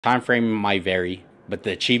Time frame might vary, but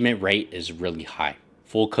the achievement rate is really high.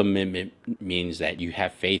 Full commitment means that you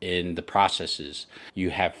have faith in the processes, you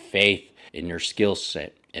have faith in your skill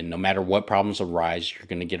set. And no matter what problems arise, you're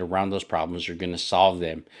going to get around those problems, you're going to solve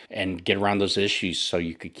them and get around those issues so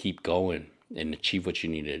you could keep going and achieve what you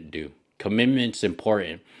need to do. Commitment's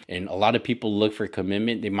important. And a lot of people look for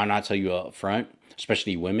commitment. They might not tell you up front,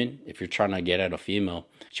 especially women. If you're trying to get at a female,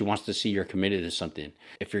 she wants to see you're committed to something.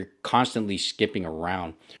 If you're constantly skipping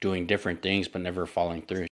around, doing different things, but never following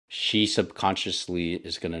through, she subconsciously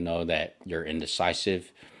is going to know that you're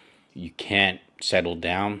indecisive, you can't settle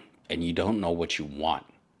down, and you don't know what you want.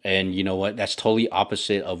 And you know what? That's totally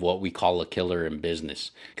opposite of what we call a killer in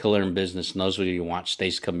business. Killer in business knows what he wants,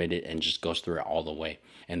 stays committed, and just goes through it all the way.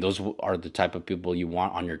 And those are the type of people you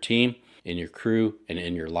want on your team, in your crew, and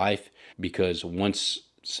in your life. Because once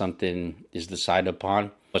something is decided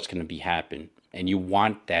upon, what's going to be happen, and you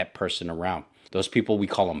want that person around. Those people, we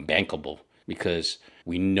call them bankable because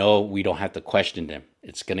we know we don't have to question them.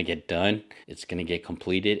 It's going to get done. It's going to get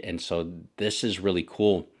completed. And so this is really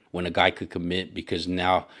cool when a guy could commit because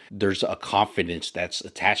now there's a confidence that's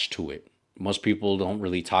attached to it. Most people don't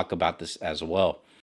really talk about this as well.